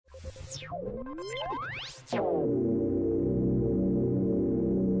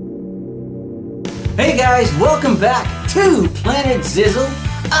Hey guys, welcome back to Planet Zizzle.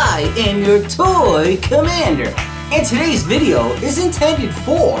 I am your toy commander, and today's video is intended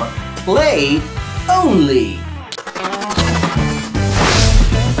for play only.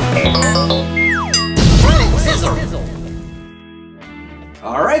 Planet Zizzle!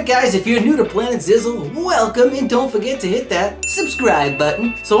 Alright guys, if you're new to Planet Zizzle, welcome, and don't forget to hit that subscribe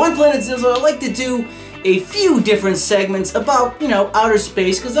button. So on Planet Zizzle, I like to do a few different segments about, outer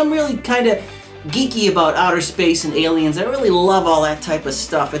space, because I'm really kind of geeky about outer space and aliens. I really love all that type of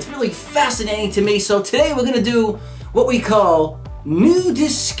stuff. It's really fascinating to me. So today we're going to do what we call new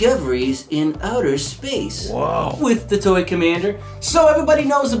discoveries in outer space. Wow. With the Toy Commander. So everybody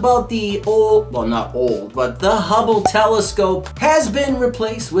knows about the old, well not old, but the Hubble telescope has been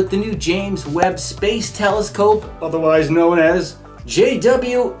replaced with the new James Webb Space Telescope, otherwise known as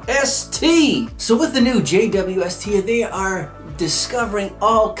JWST. So with the new JWST, they are discovering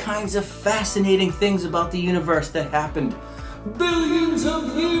all kinds of fascinating things about the universe that happened billions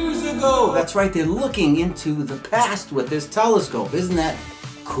of years ago. That's right, they're looking into the past with this telescope. Isn't that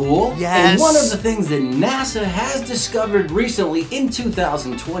cool? Yes. And one of the things that NASA has discovered recently in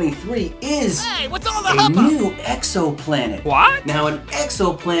 2023 is a new exoplanet. What? Now, an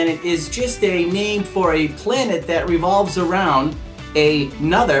exoplanet is just a name for a planet that revolves around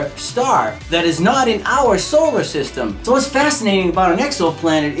another star that is not in our solar system. So what's fascinating about an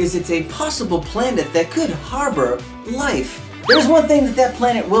exoplanet is it's a possible planet that could harbor life. There's one thing that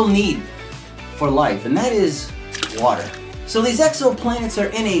planet will need for life, and that is water. So these exoplanets are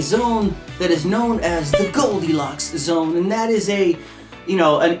in a zone that is known as the Goldilocks zone, and that is an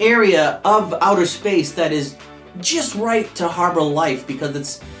area of outer space that is just right to harbor life because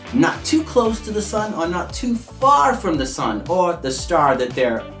it's not too close to the sun or not too far from the sun or the star that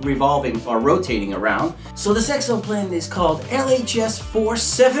they're revolving or rotating around. So this exoplanet is called LHS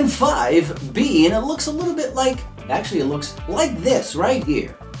 475b, and it looks a little bit like, actually it looks like this right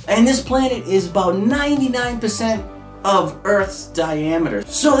here. And this planet is about 99% of Earth's diameter.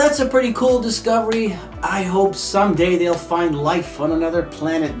 So that's a pretty cool discovery. I hope someday they'll find life on another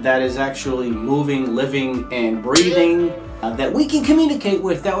planet that is actually moving, living, and breathing. That we can communicate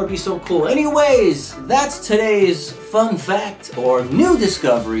with. That would be so cool. Anyways, that's today's fun fact or new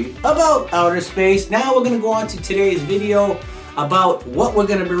discovery about outer space. Now we're going to go on to today's video about what we're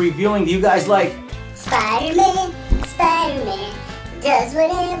going to be reviewing. Do you guys like Spiderman? Spiderman does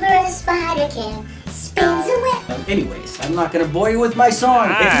whatever a spider can. Spins a web. Anyways, I'm not going to bore you with my song.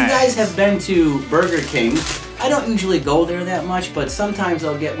 If you guys have been to Burger King, I don't usually go there that much, but sometimes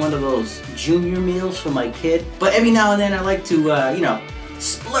I'll get one of those junior meals for my kid. But every now and then I like to,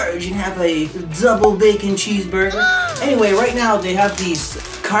 splurge and have a double bacon cheeseburger. Anyway, right now they have these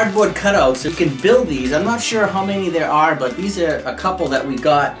cardboard cutouts. You can build these. I'm not sure how many there are, but these are a couple that we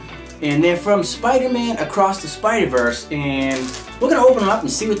got. And they're from Spider-Man Across the Spider-Verse. And we're going to open them up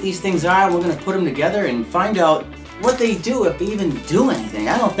and see what these things are. We're going to put them together and find out what they do, if they even do anything.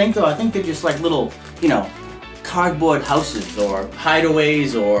 I don't think though. I think they're just like little, cardboard houses or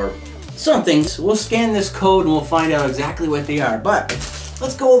hideaways or something. So we'll scan this code and we'll find out exactly what they are. But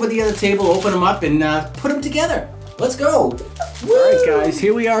let's go over the other table, open them up, and put them together. Let's go. Alright guys,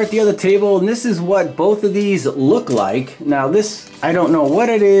 here we are at the other table, and this is what both of these look like. Now this, I don't know what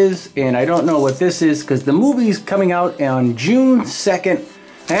it is, and I don't know what this is, because the movie's coming out on June 2nd.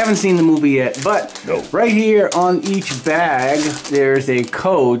 I haven't seen the movie yet, but right here on each bag, there's a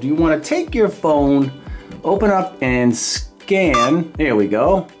code. You want to take your phone, open up and scan. There we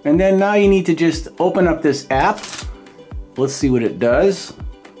go. And then now you need to just open up this app. Let's see what it does.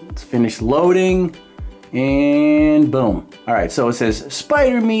 It's finished loading. And boom. All right, so it says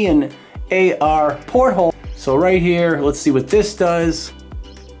Spider-Me and AR porthole. So right here, let's see what this does.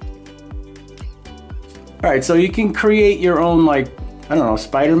 All right, so you can create your own, like, I don't know,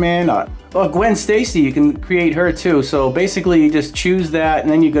 Spider-Man. Oh, Gwen Stacy, you can create her too. So basically you just choose that and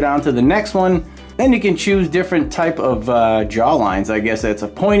then you go down to the next one. Then you can choose different type of jawlines. I guess that's a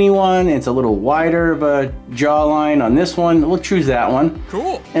pointy one. It's a little wider of a jawline on this one. We'll choose that one.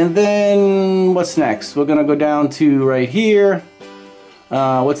 Cool. And then what's next? We're gonna go down to right here.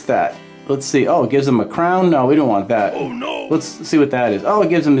 What's that? Let's see. Oh, it gives him a crown. No, we don't want that. Oh no. Let's see what that is. Oh, it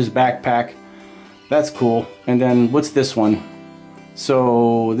gives him his backpack. That's cool. And then what's this one?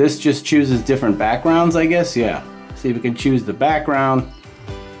 So this just chooses different backgrounds, I guess. Yeah. See if we can choose the background.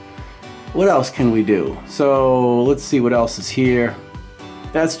 What else can we do? So let's see what else is here.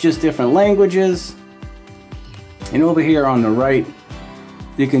 That's just different languages. And over here on the right,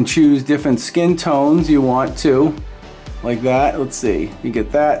 you can choose different skin tones you want to. like that. Let's see, you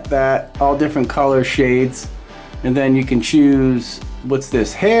get that, all different color shades. And then you can choose, what's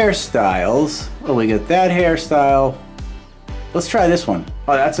this, hairstyles. Oh, we get that hairstyle. Let's try this one.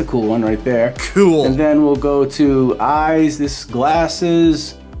 Oh, that's a cool one right there. Cool. And then we'll go to eyes, this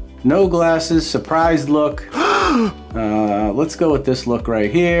glasses, no glasses, surprised look. Let's go with this look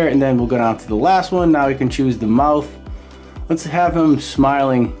right here. And then we'll go down to the last one. Now we can choose the mouth. Let's have him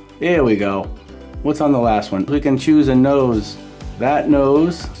smiling. There we go. What's on the last one? We can choose a nose. That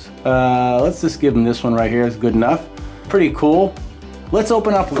nose. Let's just give him this one right here. It's good enough. Pretty cool. Let's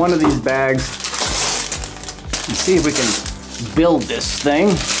open up one of these bags and see if we can build this thing.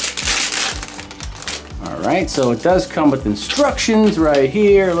 All right, so it does come with instructions right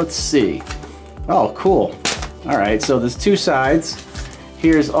here. Let's see. Oh, cool. All right, so there's two sides.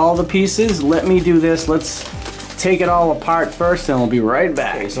 Here's all the pieces. Let me do this. Let's take it all apart first and we'll be right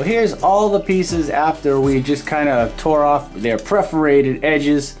back. Okay, so here's all the pieces after we just kind of tore off their perforated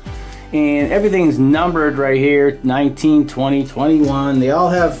edges. And everything's numbered right here, 19, 20, 21. They all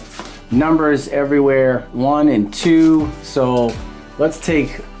have numbers everywhere, 1 and 2. So let's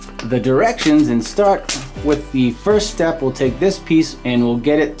take the directions and start with the first step. We'll take this piece and we'll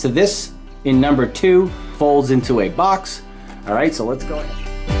get it to this in number 2, folds into a box. All right, so let's go ahead.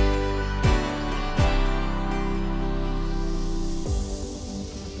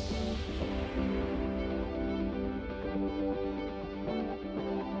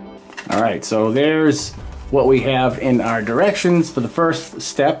 All right, so there's what we have in our directions for the first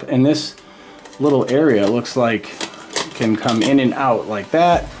step, and this little area looks like it can come in and out like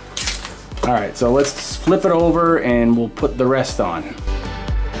that. All right, so let's flip it over and we'll put the rest on.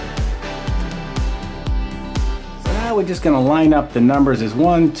 So now we're just gonna line up the numbers as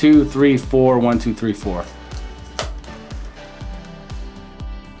 1, 2, 3, 4, 1, 2, 3, 4.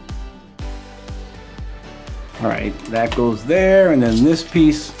 All right, that goes there, and then this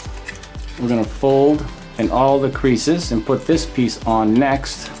piece we're gonna fold in all the creases and put this piece on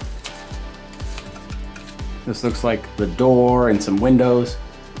next. This looks like the door and some windows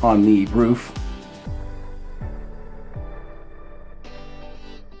on the roof.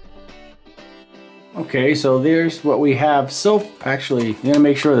 Okay, so there's what we have. So actually, you're gonna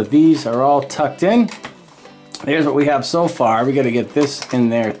make sure that these are all tucked in. There's what we have so far. We gotta get this in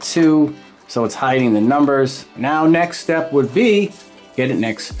there too, so it's hiding the numbers. Now, next step would be,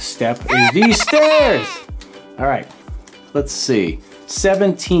 next step is these stairs. All right, let's see,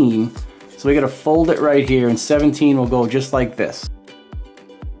 17. So we gotta fold it right here, and 17 will go just like this.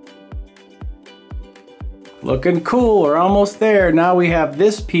 Looking cool, we're almost there. Now we have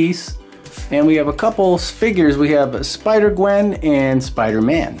this piece, and we have a couple figures. We have Spider-Gwen and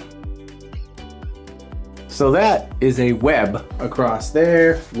Spider-Man. So that is a web across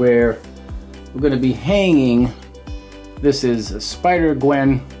there where we're gonna be hanging. This is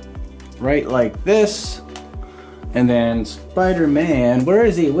Spider-Gwen right like this. And then Spider-Man, where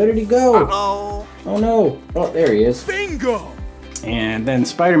is he? Where did he go? Uh-oh. Oh no, oh there he is. Bingo! And then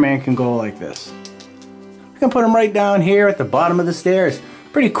Spider-Man can go like this. We can put him right down here at the bottom of the stairs.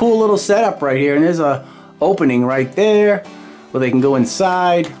 Pretty cool little setup right here. And there's a opening right there where they can go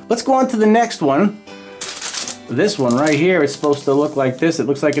inside. Let's go on to the next one. This one right here is supposed to look like this. It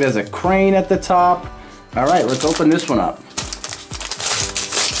looks like it has a crane at the top. All right, let's open this one up.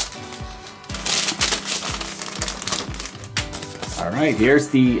 All right, here's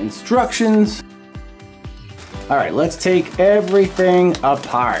the instructions. All right, let's take everything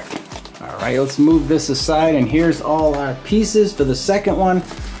apart. All right, let's move this aside, and here's all our pieces for the second one.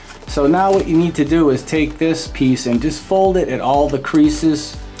 So now what you need to do is take this piece and just fold it at all the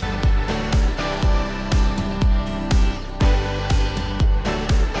creases.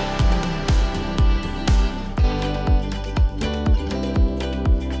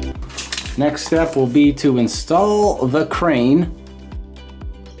 Next step will be to install the crane.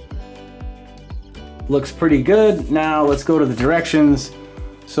 Looks pretty good. Now let's go to the directions.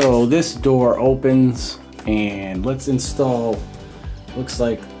 So this door opens, and let's install, looks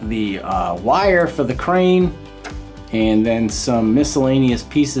like the wire for the crane, and then some miscellaneous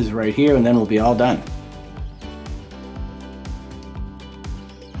pieces right here, and then we'll be all done.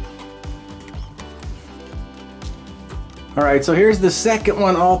 All right, so here's the second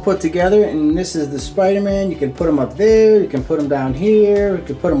one all put together, and this is the Spider-Man. You can put him up there, you can put him down here, you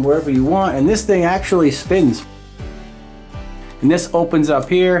can put him wherever you want, and this thing actually spins. And this opens up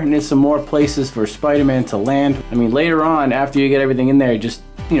here, and there's some more places for Spider-Man to land. I mean, later on, after you get everything in there, just,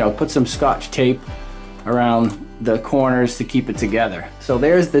 you know, put some Scotch tape around the corners to keep it together. So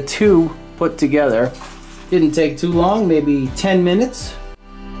there's the two put together. Didn't take too long, maybe 10 minutes.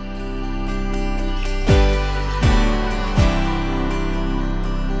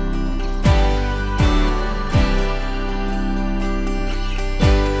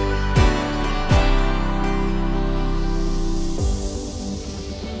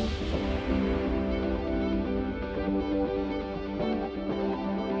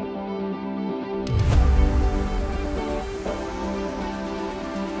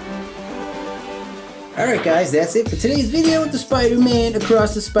 Alright guys, that's it for today's video with the Spider-Man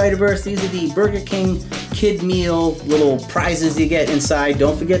Across the Spider-Verse. These are the Burger King kid meal little prizes you get inside.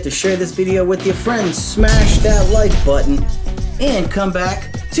 Don't forget to share this video with your friends. Smash that like button and come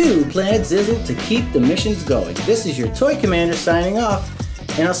back to Planet Zizzle to keep the missions going. This is your Toy Commander signing off,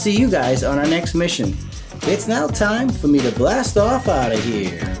 and I'll see you guys on our next mission. It's now time for me to blast off out of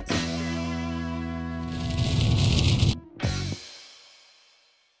here.